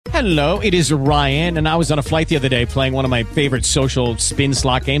Hello, it is Ryan, and I was on a flight the other day playing one of my favorite social spin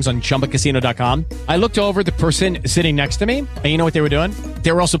slot games on ChumbaCasino.com. I looked over at the person sitting next to me, and you know what they were doing?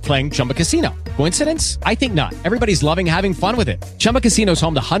 They were also playing Chumba Casino. Coincidence? I think not. Everybody's loving having fun with it. Chumba Casino is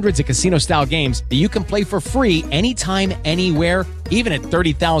home to hundreds of casino-style games that you can play for free anytime, anywhere, even at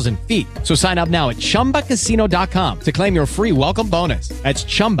 30,000 feet. So sign up now at ChumbaCasino.com to claim your free welcome bonus. That's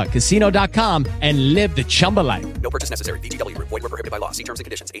ChumbaCasino.com and live the Chumba life. No purchase necessary. VGW. Void were prohibited by law. See terms and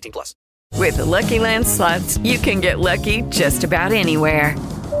conditions. 18+. With the Lucky Land Slots, you can get lucky just about anywhere.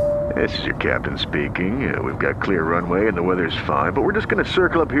 This is your captain speaking. We've got clear runway and the weather's fine, but we're just going to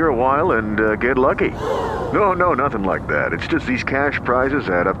circle up here a while and get lucky. No, nothing like that. It's just these cash prizes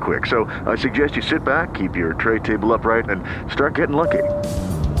add up quick. So I suggest you sit back, keep your tray table upright, and start getting lucky.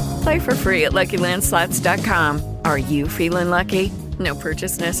 Play for free at LuckyLandSlots.com. Are you feeling lucky? No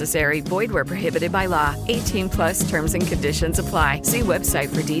purchase necessary. Void where prohibited by law. 18+ terms and conditions apply. See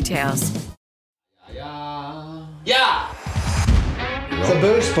website for details. Yeah! It's a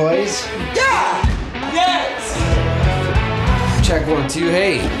boost, boys. Yeah! Yes! Check 1, 2,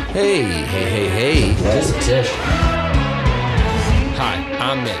 hey. Hey. This is Tish. Hi,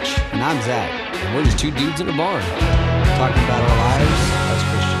 I'm Mitch. And I'm Zach. And we're just two dudes in a barn. Talking about our lives as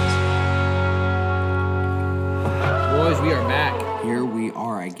Christians. Boys, we are back. Here we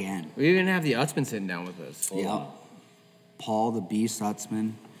are again. We even have the Utzman sitting down with us. Yep. Paul the Beast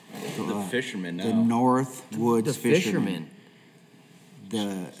Utzman. The fisherman now. The North Woods The fisherman.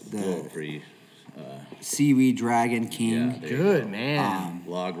 The free. Seaweed Dragon King. Yeah, Good, man.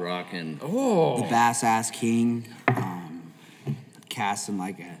 Log rocking. The Bass Ass King. Cast him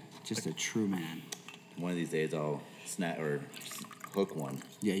like just a true man. One of these days I'll snap or hook one.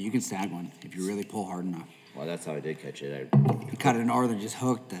 Yeah, you can snag one if you really pull hard enough. Well, that's how I did catch it. He cut a northern, just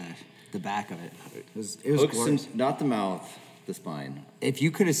hooked the back of it. It was glorious. Not the mouth, the spine. If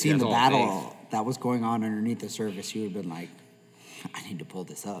you could have seen the all battle that was going on underneath the surface, you would have been like, I need to pull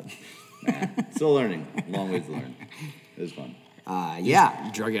this up. Man, still learning. Long ways to learn. It was fun. Yeah.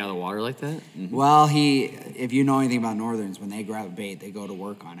 Drug it out of the water like that? Mm-hmm. Well, if you know anything about Northerns, when they grab a bait, they go to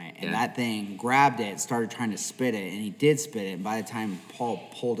work on it. And that thing grabbed it, started trying to spit it, and he did spit it. And by the time Paul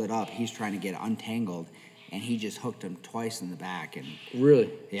pulled it up, he's trying to get untangled, and he just hooked him twice in the back. And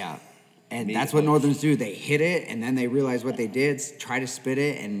Really? yeah. And that's what Northerns do. They hit it, and then they realize what they did, try to spit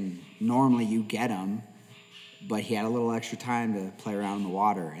it, and normally you get them. But he had a little extra time to play around in the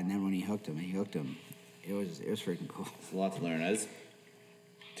water, and then when he hooked him. It was freaking cool. It's a lot to learn.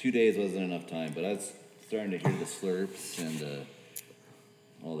 2 days wasn't enough time, but I was starting to hear the slurps and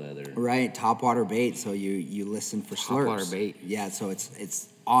all the other. Right, topwater bait. So you listen for slurps. Topwater bait. Yeah, so it's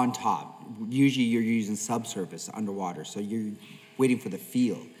on top. Usually you're using subsurface underwater, so you're waiting for the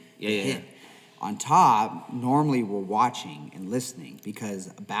feel to hit. On top, normally we're watching and listening because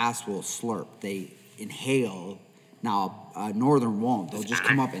a bass will slurp. They inhale. Now, a northern won't. They'll just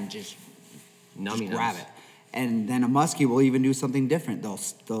come up and just grab it. And then a muskie will even do something different.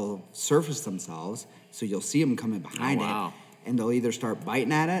 They'll surface themselves, so you'll see them coming behind it, and they'll either start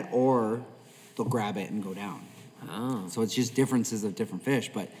biting at it or they'll grab it and go down. Oh. So it's just differences of different fish,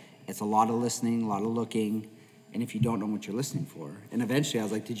 but it's a lot of listening, a lot of looking, and if you don't know what you're listening for. And eventually I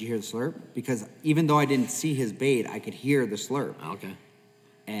was like, did you hear the slurp? Because even though I didn't see his bait, I could hear the slurp. Okay.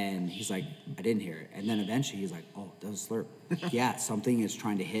 And he's like, I didn't hear it. And then eventually he's like, oh, that was a slurp. Yeah, something is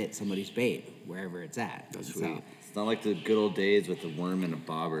trying to hit somebody's bait, wherever it's at. That's sweet. It's not like the good old days with the worm and a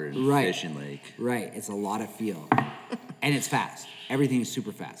bobber and fishing lake. Right, it's a lot of feel. And it's fast. Everything is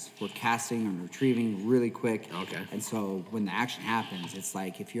super fast. We're casting and retrieving really quick. Okay. And so when the action happens, it's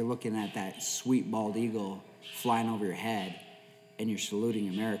like if you're looking at that sweet bald eagle flying over your head and you're saluting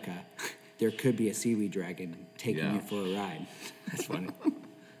America, there could be a seaweed dragon taking you for a ride. That's funny.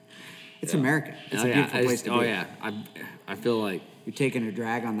 It's America. It's a beautiful place to be. Oh, yeah. I feel like... You're taking a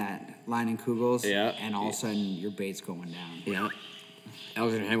drag on that line and kugels, and all of a sudden your bait's going down. Yeah.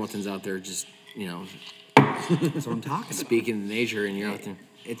 Alexander Hamilton's out there just, That's what I'm talking about. speaking to nature, and you're out there.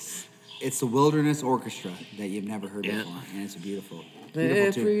 It's the Wilderness Orchestra that you've never heard before, and it's beautiful.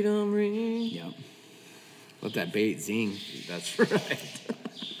 Let tune. freedom ring. Yep. Let that bait zing. That's right.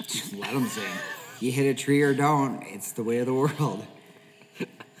 Just let them sing. You hit a tree or don't, it's the way of the world.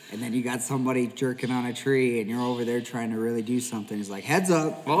 And then you got somebody jerking on a tree, and you're over there trying to really do something. It's like, heads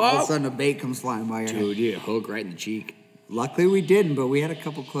up. All of a sudden, a bait comes flying by your head. Dude, you hook right in the cheek. Luckily, we didn't, but we had a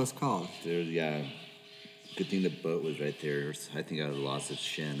couple close calls. Good thing the boat was right there. I think I lost its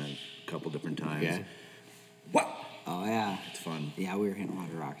shin a couple different times. Yeah. What? Oh, yeah. It's fun. Yeah, we were hitting a lot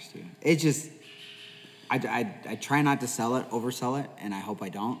of rocks, too. It's just, I try not to oversell it, and I hope I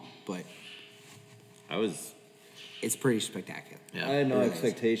don't, but... I was it's pretty spectacular. Yeah. I had no It really is.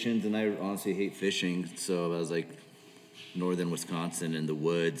 expectations, and I honestly hate fishing. So I was like, northern Wisconsin in the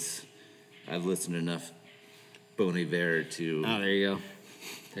woods. I've listened to enough Bon Iver to. Oh, there you go.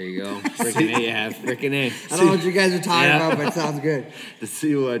 There you go. Frickin' A you have. Frickin' A. I don't know what you guys are talking Yeah. about, but it sounds good. to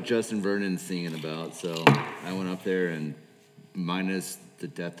see what Justin Vernon's singing about. So I went up there, and minus the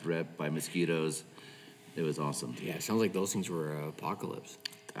death threat by mosquitoes, it was awesome. Yeah, it sounds like those things were apocalypse.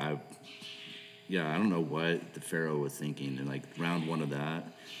 I don't know what the Pharaoh was thinking. And like round one of that,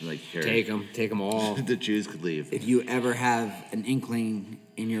 like here, Take them all. the Jews could leave. If you ever have an inkling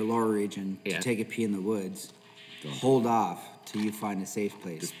in your lower region to Yeah. take a pee in the woods, hold off till you find a safe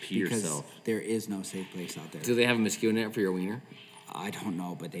place. Just pee because yourself. there is no safe place out there. Do they have a mosquito net for your wiener? I don't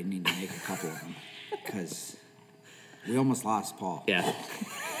know, but they need to make a couple of them because we almost lost Paul. Yeah.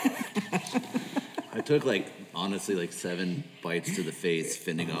 I took honestly 7 bites to the face,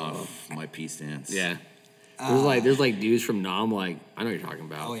 fending off my pee stance. Yeah. There's dudes from Nam, I know what you're talking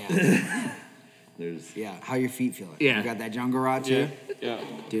about. Oh yeah, There's yeah. How your feet feeling? Yeah. You got that jungle rot too, Yeah.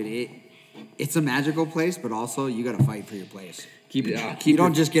 dude. It's a magical place, but also you got to fight for your place. Keep You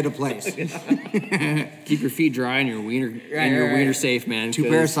don't just get a place. keep your feet dry and your wiener wiener safe, man. 2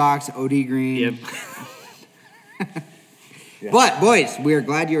 pair of socks, OD green. Yep. But boys, we are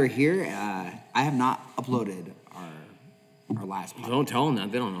glad you are here. I have not uploaded our last podcast. Don't tell them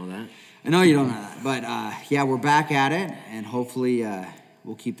that. They don't know that. I know you don't know that, but yeah, we're back at it, and hopefully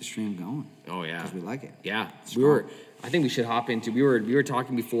we'll keep the stream going. Oh yeah. Because we like it. Yeah, Strong. I think we should hop into. We were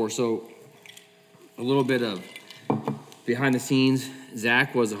talking before, so a little bit of behind the scenes.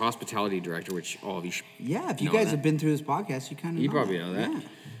 Zach was a hospitality director, which all of you should. Yeah, if you know guys that. have been through this podcast, you kind of You probably know that. Yeah.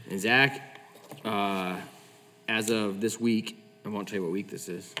 And Zach, as of this week, I won't tell you what week this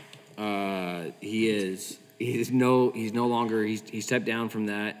is. He's no longer. He stepped down from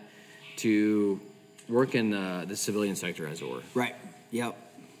that to work in the civilian sector, as it were. Right. Yep.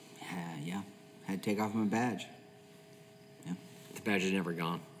 Yeah. Had to take off my badge. Yeah. The badge is never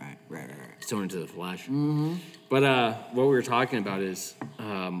gone. Right. It's thrown into the flash. Mm-hmm. But what we were talking about is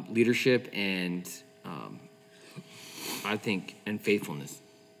leadership and I think and faithfulness,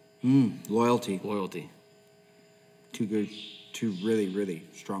 Loyalty. loyalty. Two really, really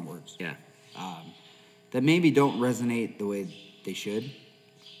strong words. Yeah. That maybe don't resonate the way they should,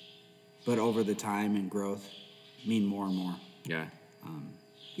 but over the time and growth mean more and more. Yeah.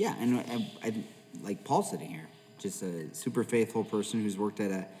 Yeah, and I like Paul sitting here, just a super faithful person who's worked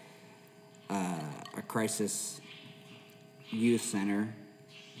at a crisis youth center.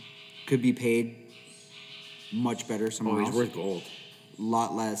 Could be paid much better somewhere Oh, he's else. worth gold.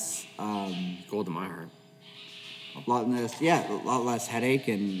 Lot less, Gold in my heart. a lot less headache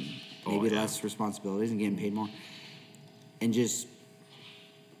and maybe yeah. less responsibilities and getting paid more, and just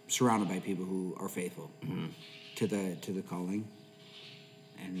surrounded by people who are faithful to the calling.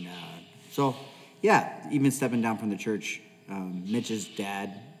 And so, yeah, even stepping down from the church, Mitch's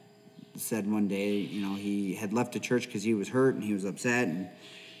dad said one day, he had left the church because he was hurt and he was upset, and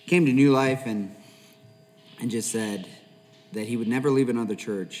came to New Life and just said that he would never leave another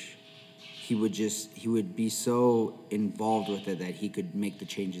church. He would be so involved with it that he could make the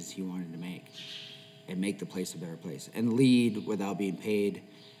changes he wanted to make and make the place a better place and lead without being paid,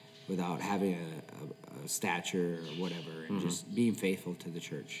 without having a stature or whatever, and just being faithful to the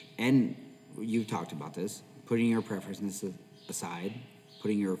church. And you've talked about this, putting your preferences aside,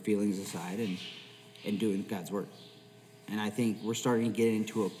 putting your feelings aside, and doing God's work. And I think we're starting to get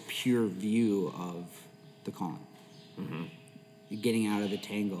into a pure view of the calling. Getting out of the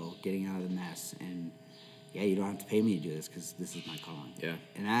tangle, getting out of the mess, and yeah, you don't have to pay me to do this because this is my calling. Yeah.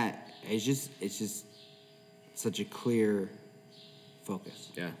 And that it's just such a clear focus.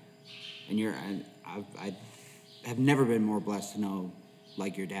 Yeah. And I have never been more blessed to know,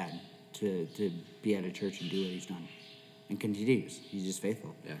 like your dad, to be at a church and do what he's done, and continues. He's just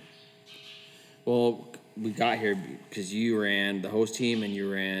faithful. Yeah. Well, we got here because you ran the host team and you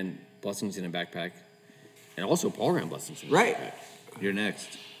ran Blessings in a Backpack, and also Paul ran Blessings in a Right. Backpack. You're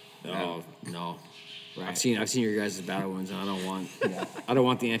next. Oh no. Right. I've seen your guys' battle wounds, and I don't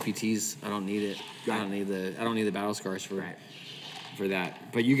want the amputees. I don't need it. I don't need the battle scars for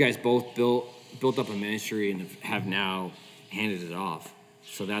that. But you guys both built up a ministry and have now handed it off.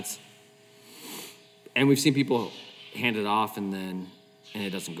 So and we've seen people hand it off and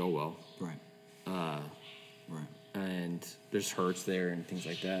it doesn't go well. Right. Right. And there's hurts there and things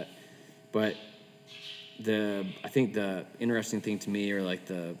like that. But I think the interesting thing to me, or like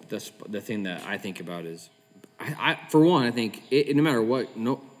the thing that I think about is, I for one, I think no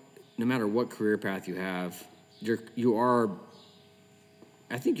matter what career path you have, you're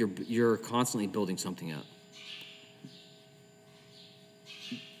constantly building something up.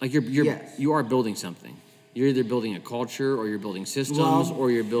 Like Yes. you are building something. You're either building a culture, or you're building systems,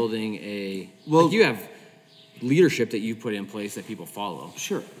 or you're building like you have leadership that you put in place that people follow.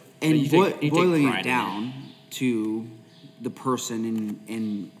 Sure. That And you take boiling pride it in down to the person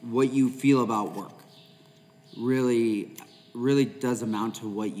and what you feel about work really does amount to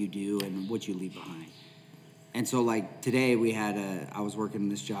what you do and what you leave behind. And so, like, today I was working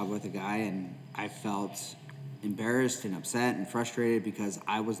this job with a guy, and I felt embarrassed and upset and frustrated because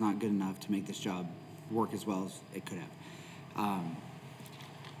I was not good enough to make this job work as well as it could have.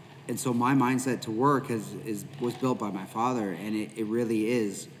 And so my mindset to work was built by my father, and it really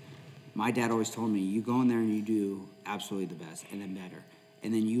is. My dad always told me, you go in there and you do absolutely the best and then better.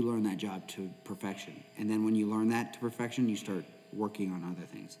 And then you learn that job to perfection. And then when you learn that to perfection, you start working on other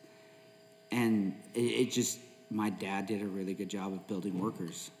things. And my dad did a really good job of building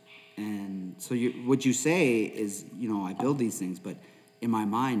workers. And so what you say is, I build these things, but in my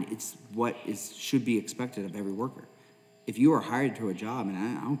mind, it's what should be expected of every worker. If you are hired to a job, and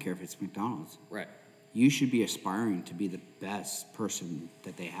I don't care if it's McDonald's, Right. you should be aspiring to be the best person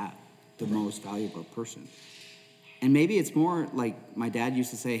that they have, the most valuable person. And maybe it's more like my dad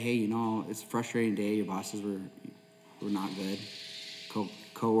used to say, hey, it's a frustrating day. Your bosses were not good.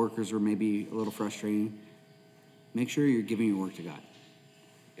 Co-workers were maybe a little frustrating. Make sure you're giving your work to God.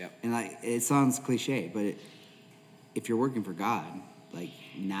 Yeah. And it sounds cliche, but if you're working for God,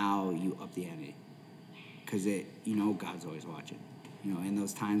 now you up the ante. Because God's always watching. In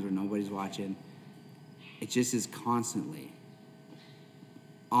those times where nobody's watching, it just is constantly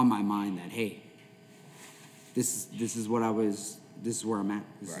on my mind that, hey, this is what this is where I'm at.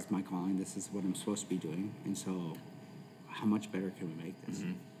 This is my calling. This is what I'm supposed to be doing. And so how much better can we make this?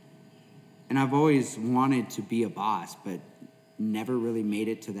 Mm-hmm. And I've always wanted to be a boss, but never really made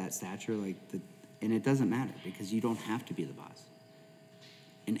it to that stature. And it doesn't matter because you don't have to be the boss.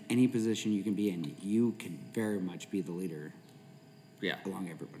 In any position you can be in, you can very much be the leader along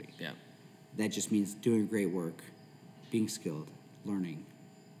everybody. Yeah. That just means doing great work, being skilled, learning,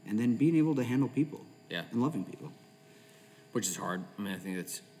 and then being able to handle people and loving people. Which is hard. I mean, I think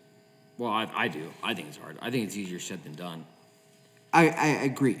I do. I think it's hard. I think it's easier said than done. I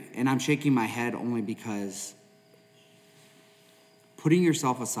agree. And I'm shaking my head only because putting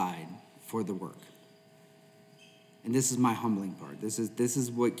yourself aside for the work. And this is my humbling part. This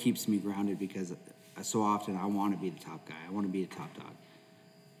is what keeps me grounded because so often I want to be the top guy. I want to be the top dog.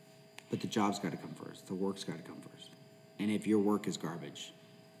 But the job's got to come first. The work's got to come first. And if your work is garbage,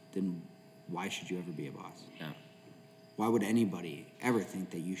 then why should you ever be a boss? Yeah. Why would anybody ever think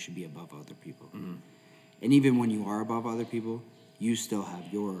that you should be above other people? Mm-hmm. And even when you are above other people, you still have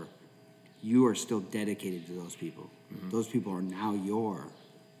you are still dedicated to those people. Mm-hmm. Those people are now your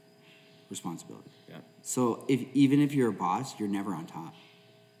responsibility. Yeah. So even if you're a boss, you're never on top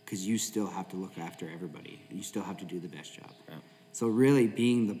because you still have to look after everybody and you still have to do the best job. Yeah. So really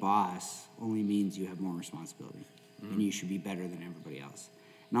being the boss only means you have more responsibility and you should be better than everybody else.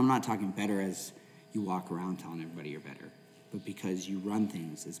 And I'm not talking better as you walk around telling everybody you're better, but because you run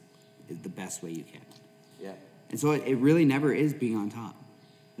things is the best way you can. Yeah. And so it really never is being on top.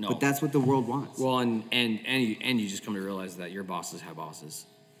 No. But that's what the world wants. Well, and you just come to realize that your bosses have bosses.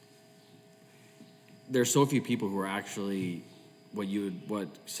 There's so few people who are actually what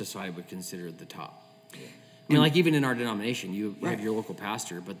society would consider the top. Yeah. I mean, even in our denomination, you have your local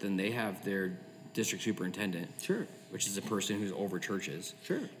pastor, but then they have their district superintendent, which is a person who's over churches.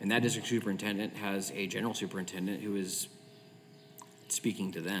 Sure. And that district superintendent has a general superintendent who is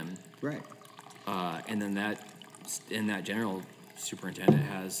speaking to them. Right. And then that general superintendent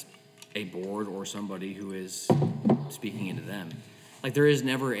has a board or somebody who is speaking into them. There is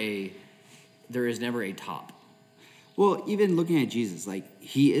never a top. Well, even looking at Jesus,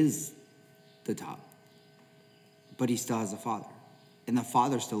 he is the top, but he still has a father, and the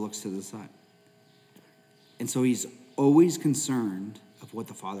father still looks to the son. And so he's always concerned of what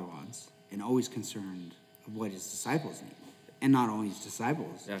the father wants and always concerned of what his disciples need. And not only his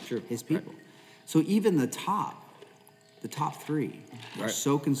disciples, his people. Right. So even the top three are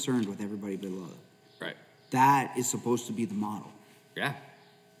so concerned with everybody below. Right. That is supposed to be the model. Yeah.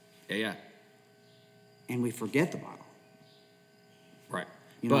 Yeah. And we forget the model. Right.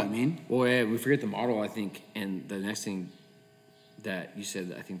 You know what I mean? Well, yeah, we forget the model, I think. And the next thing that you said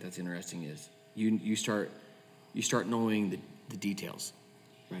that I think that's interesting is you start knowing the details.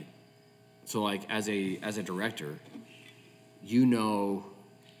 Right. So as a director, you know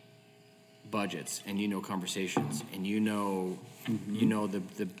budgets and you know conversations and you know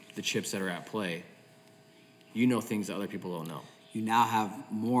the chips that are at play. You know things that other people don't know. You now have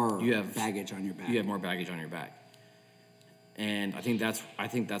more baggage on your back. You have more baggage on your back. And I think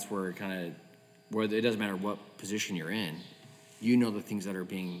that's where it kind of, where it doesn't matter what position you're in, you know the things that are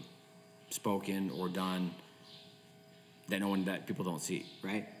being spoken or done that people don't see.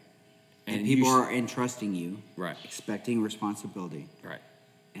 Right. And people you are entrusting you. Right. Expecting responsibility. Right.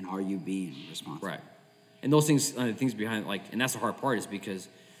 And are you being responsible? Right. And those things, the things behind, like, and that's the hard part, is because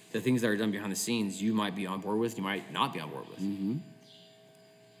the things that are done behind the scenes, you might be on board with, you might not be on board with. Mm-hmm.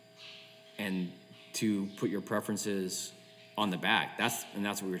 And to put your preferences on the back, that's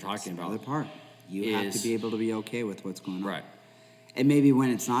what we were talking about. The other part. You have to be able to be okay with what's going on. Right. And maybe when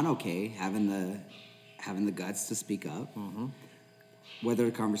it's not okay, having the guts to speak up, whether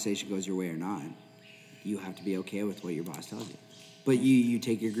the conversation goes your way or not, you have to be okay with what your boss tells you. But you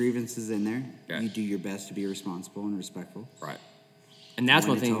take your grievances in there. Yeah. You do your best to be responsible and respectful. Right. And that's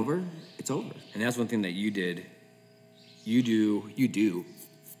when one thing. It's over. It's over. And that's one thing that you did. You do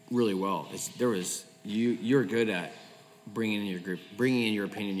really well. You're good at bringing in your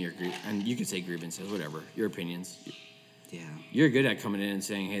opinion, and you can say grievances, whatever, your opinions. Yeah. You're good at coming in and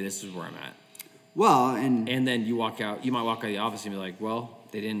saying, "Hey, this is where I'm at." Well, and then you might walk out of the office and be like, "Well,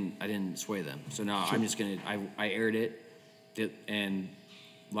 I didn't sway them, so now I'm just gonna, I aired it, and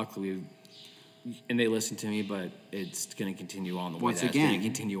luckily, and they listened to me, but it's gonna continue on the way that it's gonna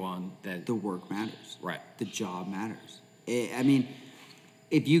continue on. That the work matters, right? The job matters. I mean,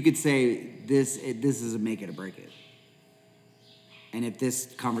 if you could say this is a make it or break it, and if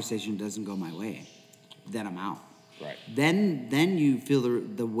this conversation doesn't go my way, then I'm out. Right. Then you feel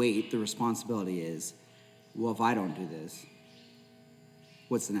the weight, the responsibility is, well, if I don't do this,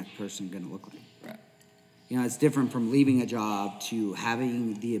 what's the next person going to look like? Right. You know, it's different from leaving a job to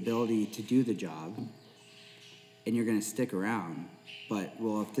having the ability to do the job, and you're going to stick around. But,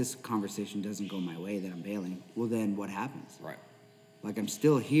 well, if this conversation doesn't go my way, then I'm bailing. Well, then what happens? Right. Like, I'm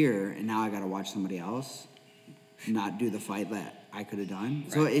still here, and now I got to watch somebody else not do the fight that I could have done.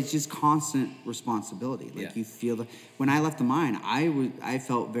 Right. So it's just constant responsibility. Like, you feel when I left the mine, I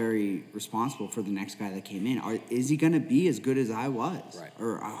felt very responsible for the next guy that came in. Is he going to be as good as I was? Right.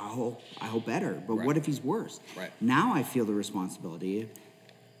 Or I hope better. But what if he's worse? Right. Now I feel the responsibility.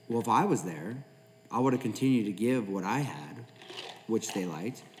 Well, if I was there, I would have continued to give what I had, which they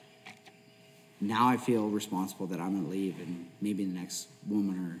liked. Now I feel responsible that I'm going to leave, and maybe the next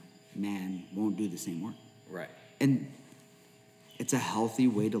woman or man won't do the same work. Right. And it's a healthy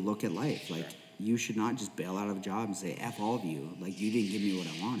way to look at life. Like, you should not just bail out of a job and say, F all of you. Like, you didn't give me what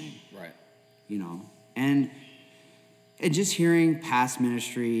I wanted. Right. You know? And just hearing past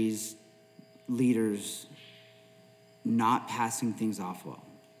ministries, leaders not passing things off well.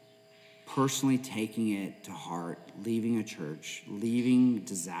 Personally taking it to heart, leaving a church, leaving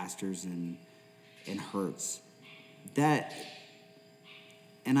disasters and hurts.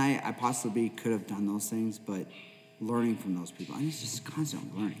 And I possibly could have done those things, but learning from those people, and it's just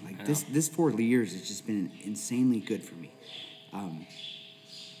constantly learning. Like, this 4 years has just been insanely good for me.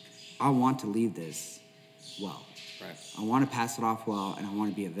 I want to leave this well. Right. I want to pass it off well, and I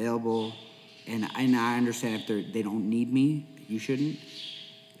want to be available. And I understand if they don't need me, you shouldn't.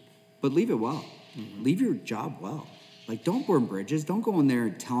 But leave it well. Mm-hmm. Leave your job well. Like, don't burn bridges. Don't go in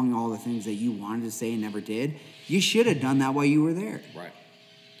there telling all the things that you wanted to say and never did. You should have done that while you were there. Right.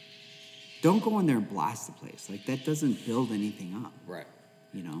 Don't go in there and blast the place. Like, that doesn't build anything up. Right.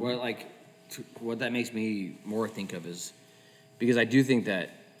 You know? Well, like, what that makes me more think of is, because I do think that,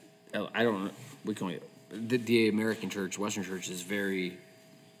 I don't know, we can only, the American church, Western church is very,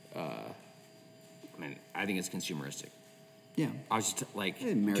 I think it's consumeristic. Yeah. I was just like,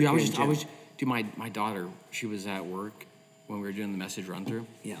 my daughter, she was at work when we were doing the message run through.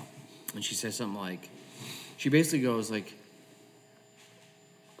 Yeah. And she said something like, she basically goes like,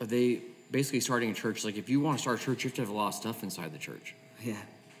 are they basically starting a church? Like, if you want to start a church, you have to have a lot of stuff inside the church. Yeah.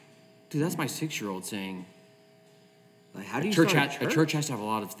 Dude, that's my 6-year-old saying, like, how do you start a church? A church has to have a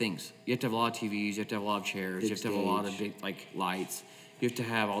lot of things. You have to have a lot of TVs. You have to have a lot of chairs. You have to have a lot of big, like, lights. You have to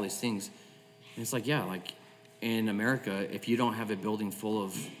have all these things. And it's like, yeah, like, in America, if you don't have a building full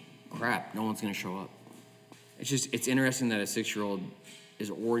of crap, no one's going to show up. It's interesting that a 6-year-old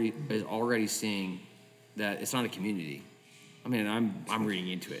is already seeing that it's not a community. I mean, I'm reading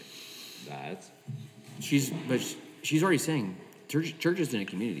into it. She's already saying church isn't a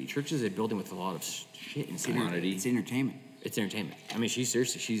community. Church is a building with a lot of shit inside. It's entertainment. It's entertainment. I mean,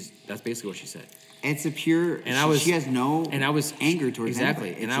 that's basically what she said. It's a pure. She has no. And I was anger towards exactly.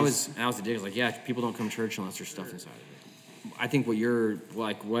 anybody. And I was the dick. Like, yeah, people don't come to church unless there's stuff inside of it. I think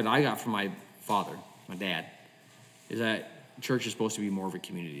what I got from my father, my dad, is that church is supposed to be more of a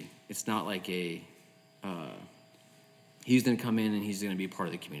community. It's not like he's going to come in and he's going to be a part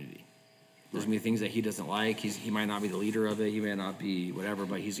of the community. There's gonna be things that he doesn't like. He might not be the leader of it. He may not be whatever,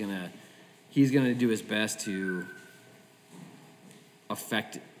 but he's gonna do his best to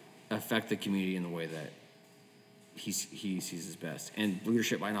affect the community in the way that he sees his best. And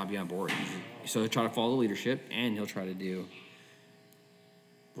leadership might not be on board. So he'll try to follow the leadership, and he'll try to do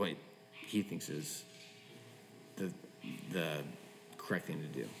what he thinks is the correct thing to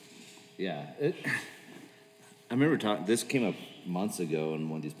do. Yeah. I remember talking, this came up months ago in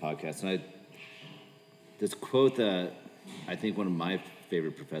one of these podcasts, and this quote that I think one of my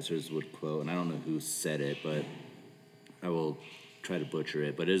favorite professors would quote, and I don't know who said it, but I will try to butcher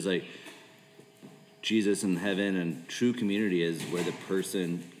it, but it was like, Jesus in heaven and true community is where the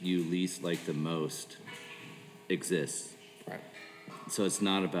person you least like the most exists. Right. So it's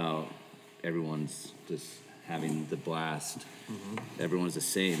not about everyone's just having the blast. Mm-hmm. Everyone's the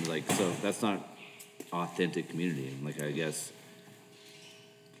same. Like, so that's not authentic community. And like, I guess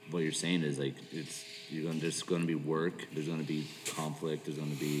what you're saying is like, there's going to be work. There's going to be conflict. There's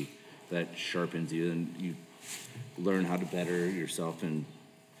going to be that sharpens you, and you learn how to better yourself and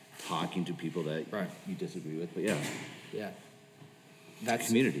talking to people that you disagree with, but yeah, that's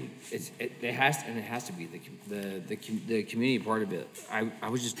community. It has to be the community part of it.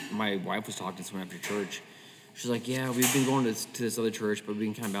 My wife was talking to someone after church. She's like, yeah, we've been going to this other church, but we've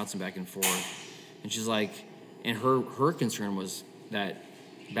been kind of bouncing back and forth. And she's like, and her concern was that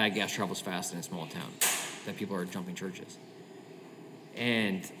bad gas travels fast in a small town, that people are jumping churches.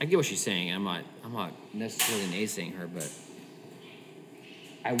 And I get what she's saying. I'm not necessarily naysaying her, but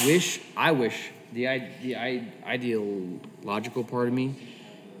I wish the ideological part of me,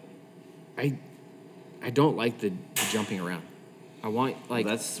 I don't like the jumping around. I want, like,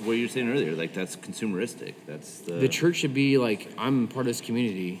 that's what you were saying earlier. Like, that's consumeristic. That's the church should be like, I'm part of this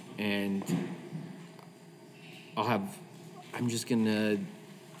community, and I'm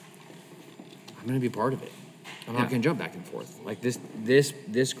gonna be part of it. I'm not gonna jump back and forth. Like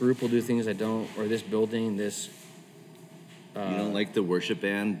this group will do things I don't, or this building, this. You don't like the worship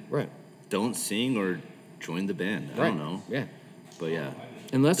band? Right. Don't sing or join the band. I don't know. Yeah. But yeah.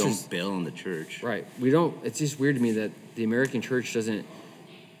 Unless don't bail on the church. Right. We don't. It's just weird to me that the American church doesn't.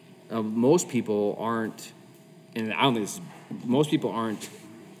 Most people aren't, and I don't think most people aren't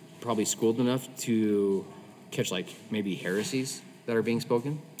probably schooled enough to catch like maybe heresies that are being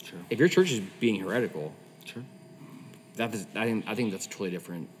spoken. Sure. If your church is being heretical, sure. I think that's a totally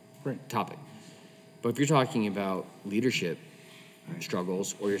different topic. But if you're talking about leadership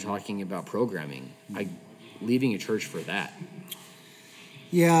struggles, or you're talking about programming, leaving a church for that.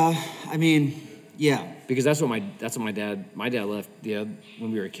 Yeah, I mean, yeah. Because that's what my dad left.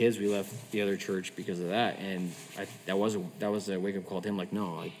 When we were kids, we left the other church because of that, and that was a wake up call to him. Like,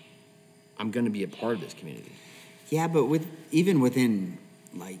 no, like, I'm going to be a part of this community. Yeah, but even within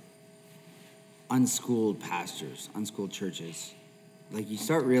like unschooled pastors, unschooled churches, like you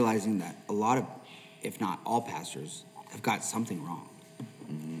start realizing that a lot of, if not all pastors, have got something wrong.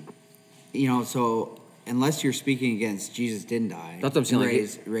 Mm-hmm. You know, so unless you're speaking against Jesus didn't die, that's what I'm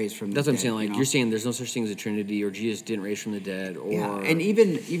saying. Raised from the dead. That's what I'm saying. Like, you're saying there's no such thing as a Trinity, or Jesus didn't raise from the dead, or and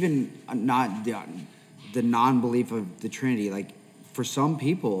even not the non-belief of the Trinity. Like, for some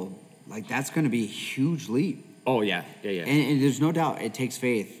people, like, that's going to be a huge leap. Oh yeah. And there's no doubt it takes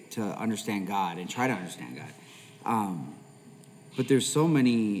faith to understand God and try to understand God. But there's so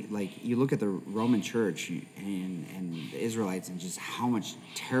many, like, you look at the Roman Church and the Israelites and just how much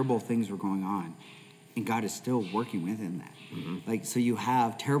terrible things were going on, and God is still working within that. Mm-hmm. Like, so you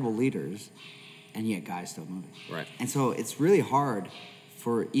have terrible leaders, and yet God is still moving. Right. And so it's really hard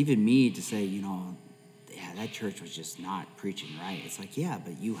for even me to say, you know, yeah, that church was just not preaching right. It's like, yeah,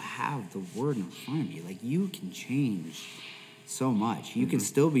 but you have the word in front of you. Like, you can change so much. You can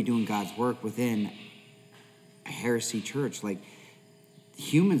still be doing God's work within a heresy church. Like,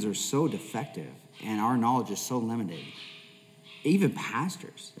 humans are so defective, and our knowledge is so limited. Even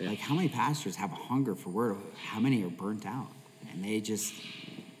pastors, like, how many pastors have a hunger for word? How many are burnt out? And they just,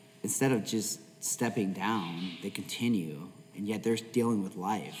 instead of just stepping down, they continue, and yet they're dealing with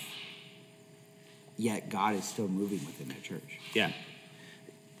life. Yet God is still moving within their church. Yeah.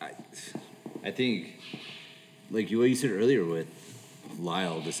 I think, like what you said earlier with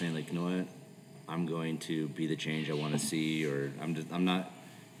Lyle, just saying, like, you know what, I'm going to be the change I want to see, or I'm not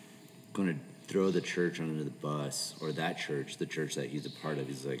going to throw the church under the bus, or that church, the church that he's a part of.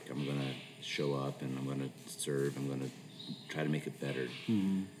 He's like, I'm going to show up, and I'm going to serve. I'm going to try to make it better.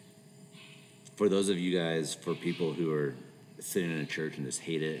 Mm-hmm. For those of you guys, for people who are sitting in a church and just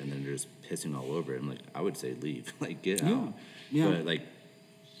hate it, and then they're just pissing all over it, I'm like, I would say leave. Like, get out. Yeah. But, like,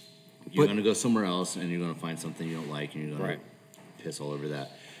 you're going to go somewhere else, and you're going to find something you don't like, and you're going to piss all over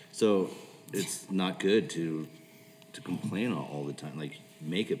that. So it's not good to complain all the time. Like,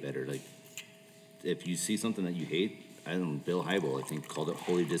 make it better. Like, if you see something that you hate, I don't know, Bill Hybel, I think, called it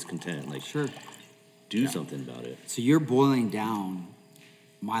holy discontent. Like, Sure. do something about it. So you're boiling down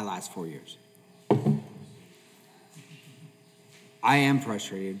my last 4 years. I am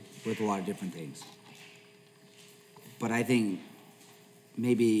frustrated with a lot of different things. But I think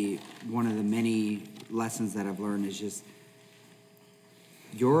maybe one of the many lessons that I've learned is just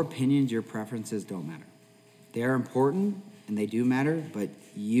your opinions, your preferences don't matter. They're important and they do matter, but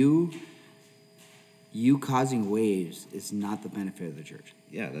you causing waves is not the benefit of the church.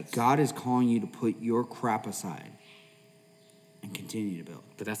 Yeah, that's... God is calling you to put your crap aside and continue to build.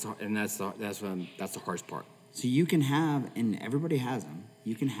 But that's the hardest part. So you can have, and everybody has them,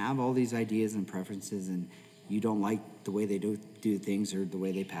 you can have all these ideas and preferences and you don't like the way they do things or the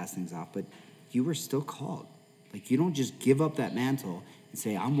way they pass things off, but you were still called. Like, you don't just give up that mantle and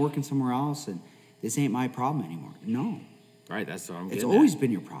say, I'm working somewhere else and this ain't my problem anymore. No. Right, that's what I'm getting It's always at.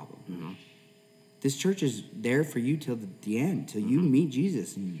 been your problem. Mm-hmm. This church is there for you till the end, till you meet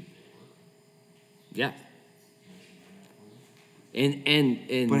Jesus. And Yeah.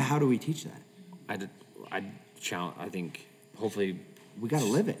 And but how do we teach that? I challenge. I think hopefully We got to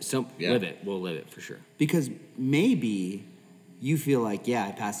live it. Live it. We'll live it for sure. Because maybe you feel like, yeah,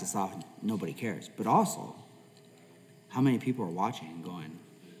 I passed this off and nobody cares. But also, how many people are watching and going,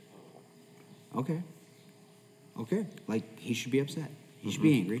 okay, like he should be upset. He should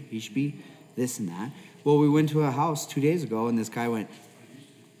be angry. He should be this and that. Well, we went to a house 2 days ago and this guy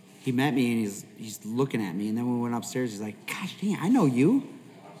he met me and he's looking at me. And then we went upstairs. He's like, gosh dang, I know you.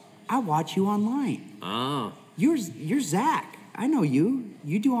 I watch you online. Oh. You're Zach. I know you.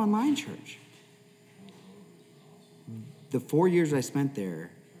 You do online church. The 4 years I spent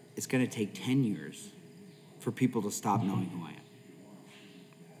there, it's going to take 10 years for people to stop knowing who I am.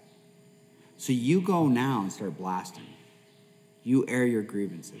 So you go now and start blasting. You air your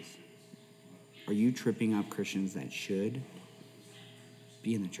grievances. Are you tripping up Christians that should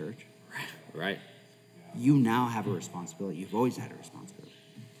be in the church? Right. You now have a responsibility. You've always had a responsibility.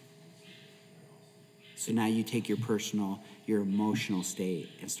 So now you take your emotional state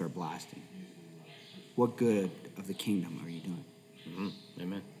and start blasting. What good of the kingdom are you doing? Mm-hmm.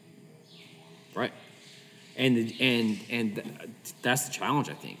 Amen. Right. And that's the challenge,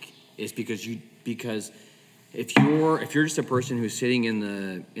 I think, is because if you're just a person who's sitting in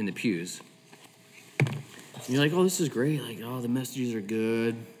the pews, and you're like, oh, this is great, like, oh, the messages are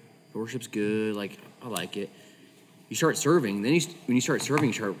good, the worship's good, like, I like it. You start serving, then when you start serving,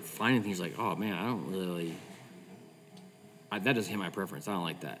 you start finding things like, oh man, I don't really, that doesn't hit my preference. I don't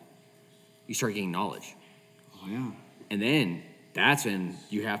like that. You start getting knowledge. Oh yeah. And then that's when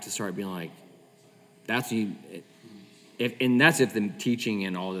you have to start being like, that's when that's if the teaching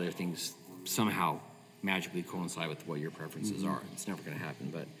and all the other things somehow magically coincide with what your preferences are. It's never going to happen,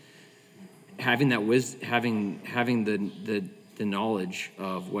 but having that having the knowledge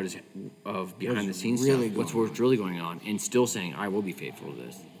of what is behind the scenes really stuff, what's really going on, and still saying, I will be faithful to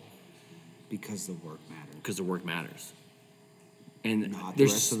this because the work matters. Because the work matters, and not the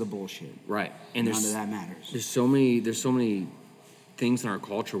rest of the bullshit. Right, and none of that matters. There's so many things in our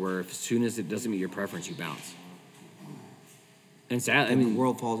culture where as soon as it doesn't meet your preference, you bounce. And sad. I mean, the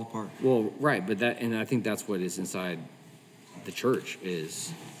world falls apart. Well, right, but I think that's what is inside the church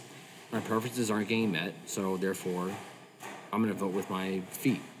is my preferences aren't getting met, so therefore I'm going to vote with my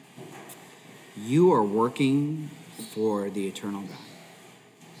feet. You are working for the eternal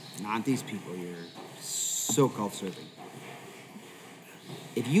God, not these people you're so-called serving.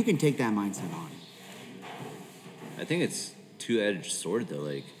 If you can take that mindset on. I think it's two-edged sword, though.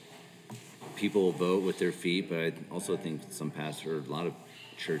 Like, people vote with their feet, but I also think some pastors, a lot of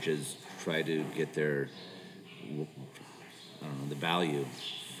churches try to get their, the value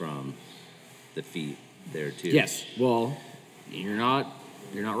from the feet there too. Yes. Well, you're not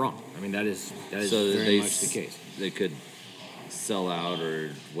wrong. I mean, that is so very much the case. They could sell out or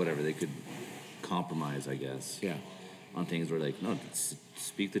whatever. They could compromise, I guess. Yeah. On things where, like, no,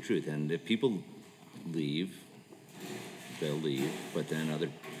 speak the truth. And if people leave, they'll leave. But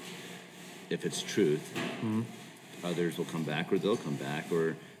then if it's truth, others will come back, or they'll come back,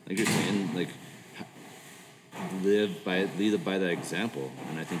 or like you're saying, like lead by that example.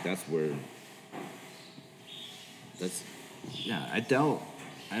 And I think that's where. I doubt.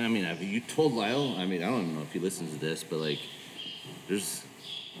 I mean, you told Lyle. I mean, I don't know if he listens to this, but like, there's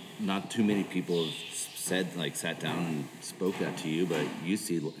not too many people have sat down and spoke that to you, but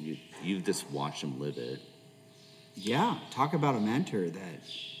you've just watched them live it. Yeah, talk about a mentor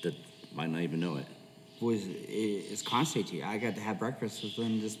that might not even know it. is constant to you. I got to have breakfast with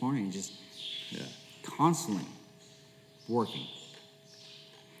him this morning. Just Yeah. Constantly working.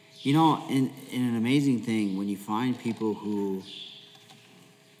 You know, in an amazing thing, when you find people who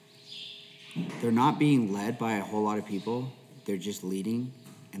they're not being led by a whole lot of people, they're just leading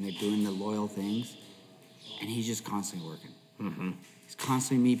and they're doing the loyal things, and he's just constantly working. Mm-hmm. He's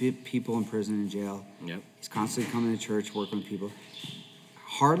constantly meeting people in prison and jail. Yep. He's constantly coming to church, working with people.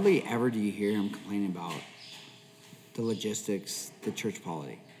 Hardly ever do you hear him complaining about the logistics, the church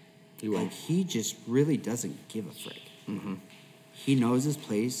polity. Like, he just really doesn't give a frick. Mm-hmm. He knows his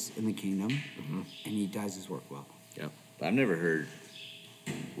place in the kingdom, and he does his work well. Yep. But I've never heard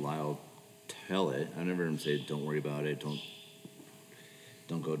Lyle tell it. I've never heard him say, "Don't worry about it.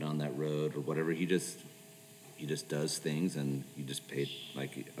 Don't go down that road," or whatever. He just does things, and you just pay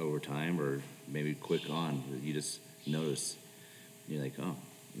like over time, or maybe quick on. You just notice. You're like, oh,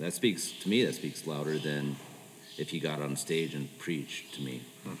 that speaks to me. That speaks louder than if he got on stage and preached to me.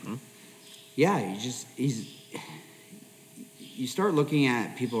 Mm-hmm. Yeah, you start looking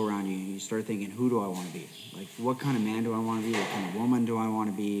at people around you, and you start thinking, who do I want to be? Like, what kind of man do I want to be? What kind of woman do I want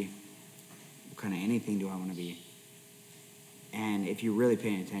to be? What kind of anything do I want to be? And if you're really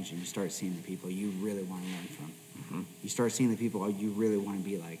paying attention, you start seeing the people you really want to learn from. Mm-hmm. You start seeing the people you really want to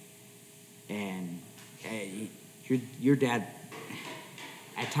be like. And your dad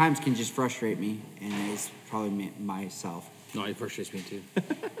at times can just frustrate me, and it's probably myself. No, he frustrates me too.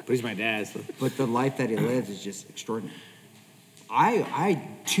 But he's my dad. So. But the life that he lives is just extraordinary. I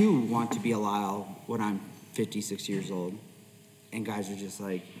too want to be a Lyle when I'm 56 years old, and guys are just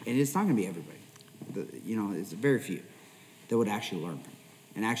like, and it's not going to be everybody. It's very few that would actually learn from it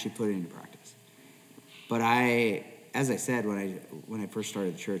and actually put it into practice. But as I said when I first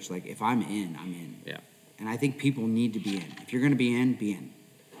started the church, like, if I'm in, I'm in. Yeah. And I think people need to be in. If you're going to be in, be in.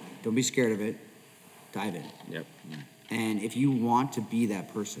 Don't be scared of it. Dive in. Yep. And if you want to be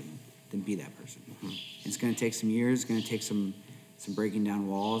that person, then be that person. Mm-hmm. It's going to take some years. It's going to take some breaking down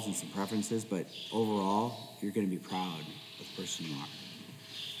walls and some preferences, but overall, you're going to be proud of the person you are.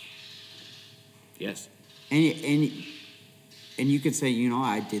 Yes. And you could say,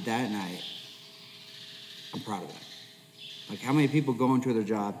 I did that, and I'm proud of that. Like, how many people go into their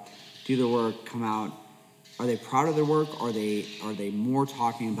job, do their work, come out? Are they proud of their work, or are they more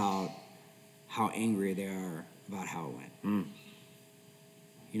talking about how angry they are about how it went?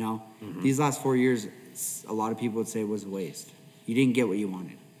 Mm. These last 4 years, a lot of people would say it was a waste. You didn't get what you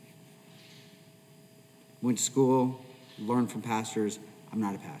wanted. Went to school, learned from pastors. I'm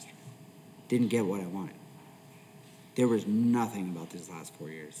not a pastor. Didn't get what I wanted. There was nothing about these last 4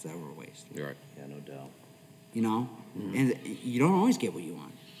 years that were a waste. You're right. Yeah, no doubt. And you don't always get what you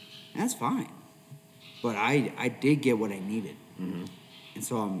want. That's fine. But I did get what I needed. Mm-hmm. And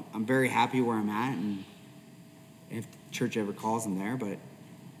so I'm very happy where I'm at, and if the church ever calls, I'm there, but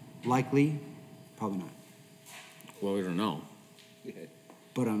likely, probably not. Well, we don't know.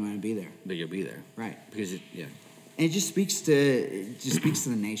 But I'm going to be there. But you'll be there. Right. Because, And it just speaks to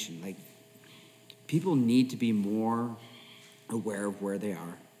the nation. Like, people need to be more aware of where they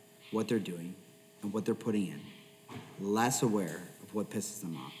are, what they're doing, and what they're putting in. Less aware of what pisses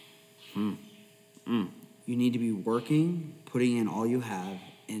them off. You need to be working, putting in all you have,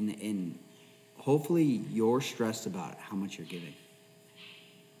 and hopefully you're stressed about how much you're giving.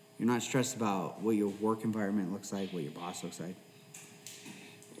 You're not stressed about what your work environment looks like, what your boss looks like.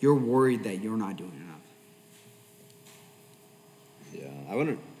 You're worried that you're not doing enough. Yeah,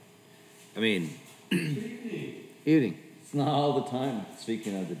 eating. It's not all the time,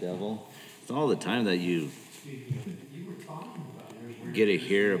 speaking of the devil, it's not all the time that you get to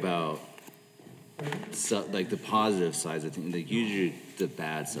hear about like the positive sides of things. Like, usually the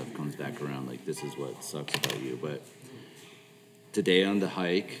bad stuff comes back around, like, this is what sucks about you. But today on the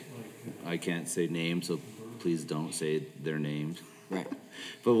hike, I can't say names, so please don't say their names. Right.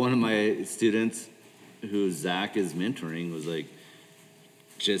 But one of my students, who Zach is mentoring, was like,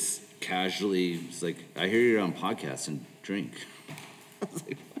 just casually, was like, I hear you're on podcasts and drink. I was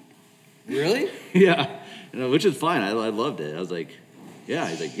like, Really? yeah, which is fine. I loved it. I was like, yeah.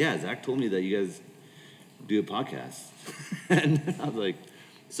 He's like, yeah, Zach told me that you guys do a podcast. And I was like,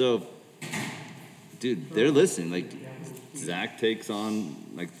 so, dude, they're listening. Like, Zach takes on,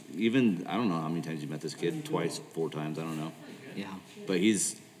 like, even, I don't know how many times you met this kid, twice, 4 times, I don't know. Yeah. But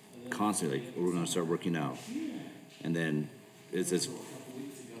he's constantly like, we're going to start working out. And then it's this,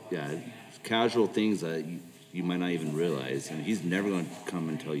 casual things that you might not even realize. And he's never going to come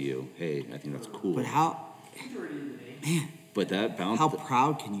and tell you, hey, I think that's cool. But But that bounce. how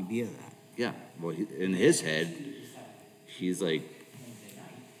proud can you be of that? Yeah. Well, in his head, he's like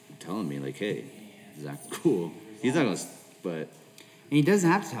telling me, like, hey, Zach's cool. He's not going to, but. And he doesn't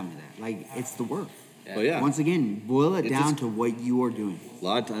have to tell me that. Like, it's the work. Well, yeah. Once again, boil it It's down just- to what you are doing. A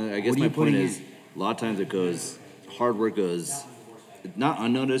lot of times, I guess What are my you point putting is, in? a lot of times it goes, hard work goes, not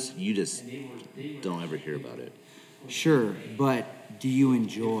unnoticed, you just don't ever hear about it. Sure, but do you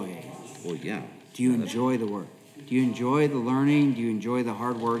enjoy? Well, yeah. Do you enjoy the work? Do you enjoy the learning? Do you enjoy the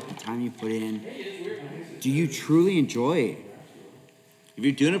hard work, the time you put in? Do you truly enjoy it? If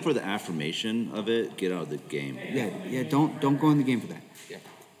you're doing it for the affirmation of it, get out of the game. Yeah. Don't go in the game for that.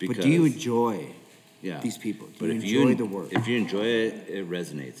 Because, But do you enjoy yeah. these people? Do But you if enjoy the work? If you enjoy it, it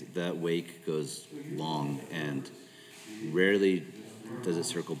resonates. That wake goes long, and rarely does it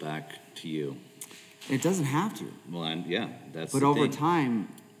circle back to you. It doesn't have to. Well, and yeah, that's. But the over thing. time,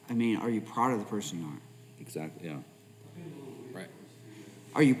 I mean, are you proud of the person you are? Exactly. Yeah. Right.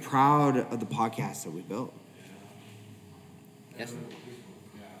 Are you proud of the podcast that we built? Yes.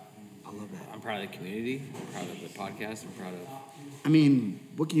 I love that. I'm proud of the community. I'm proud of the podcast. I'm proud of. I mean,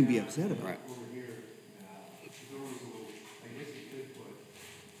 what can you be upset about? Right.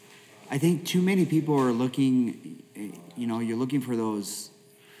 I think too many people are looking, you're looking for those,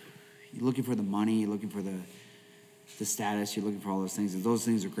 you're looking for the money, you're looking for the status, you're looking for all those things. And those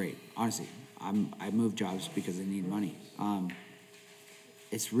things are great. Honestly, I move jobs because I need money.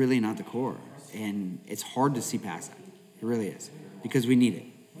 It's really not the core. And it's hard to see past that. It really is. Because we need it.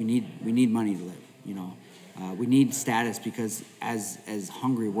 We need money to live, we need status because as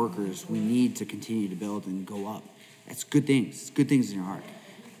hungry workers, we need to continue to build and go up. That's good things. It's good things in your heart.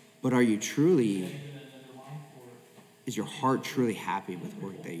 But are you truly, is your heart truly happy with the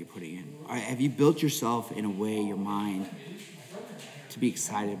work that you're putting in? Have you built yourself in a way, your mind, to be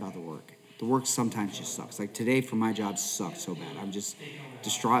excited about the work? The work sometimes just sucks. Like today for my job sucked so bad. I'm just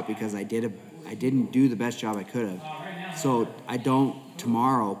distraught because I didn't do the best job I could have. So I don't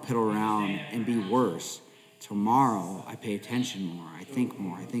tomorrow piddle around and be worse. Tomorrow I pay attention more. I think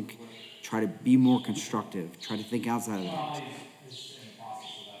more. Try to be more constructive. Try to think outside of the box.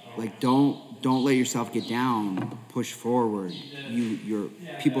 Like don't let yourself get down. Push forward. Your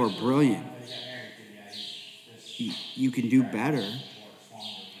people are brilliant. You can do better.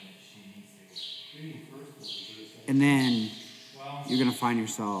 And then you're gonna find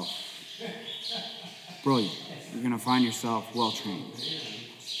yourself brilliant. You're gonna find yourself well trained.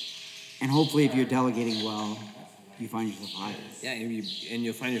 And hopefully, if you're delegating well, you find yourself higher. Yeah, and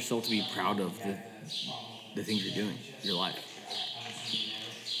you'll find yourself to be proud of the things you're doing, your life.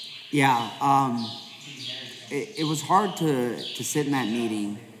 Yeah, it was hard to sit in that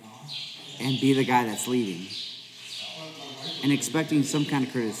meeting and be the guy that's leading and expecting some kind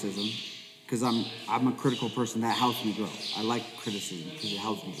of criticism because I'm a critical person. That helps me grow. I like criticism because it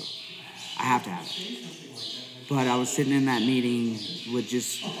helps me grow. I have to have it. But I was sitting in that meeting with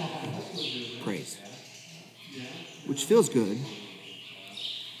just praise, which feels good.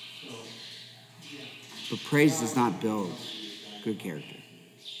 But praise does not build good character.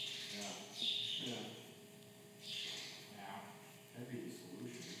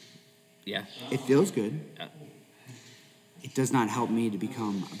 Yeah. It feels good. Yeah. It does not help me to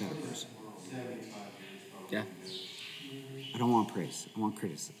become a better person. Yeah. I don't want praise. I want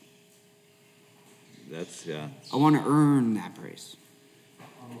criticism. That's, yeah. I want to earn that praise.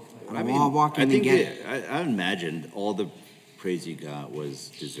 I want to walk in and get it. I imagined all the praise you got was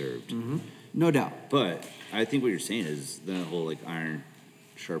deserved. Mm-hmm. No doubt. But I think what you're saying is the whole like iron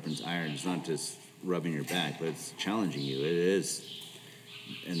sharpens iron. It's not just rubbing your back, but it's challenging you. It is.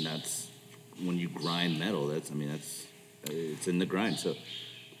 And that's when you grind metal. It's in the grind. So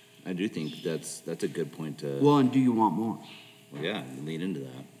I do think that's a good point to. Well, and do you want more? Well, yeah, lean into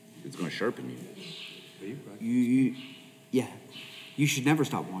that. It's going to sharpen you. Yeah. You should never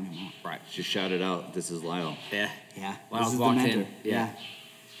stop wanting more. Right. Just shout it out. This is Lyle. Yeah. Yeah. Lyle's This is the walked mentor. in. Yeah.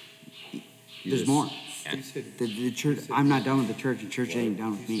 You There's just- more. Yeah. The church. I'm not done with the church. The church ain't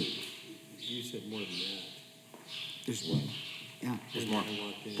done with me. You said more than that. There's yeah. There's more.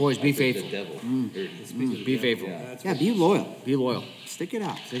 Boys, be faithful. The devil. Be faithful. Yeah. Be loyal. Be loyal. Stick it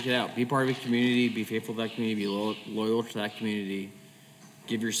out. Stick it out. Be part of a community. Be faithful to that community. Be loyal to that community.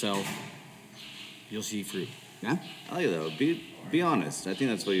 Give yourself. You'll see fruit. Yeah. I like that though. Be honest. I think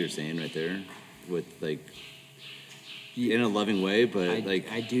that's what you're saying right there, with like in a loving way, but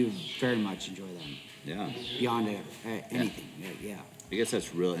I do very much enjoy that. yeah. Beyond anything. Yeah. I guess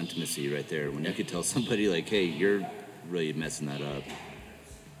that's real intimacy right there. When you could tell somebody like, "Hey, you're really messing that up,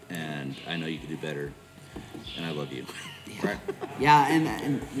 and I know you could do better, and I love you." Right. Yeah,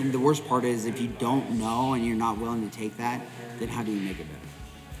 and the worst part is if you don't know and you're not willing to take that, then how do you make it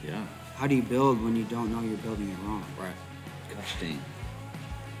better? Yeah. How do you build when you don't know you're building it wrong? Right. Gosh dang.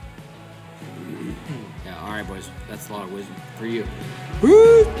 Yeah, all right, boys. That's a lot of wisdom for you.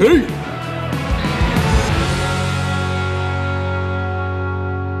 Hey!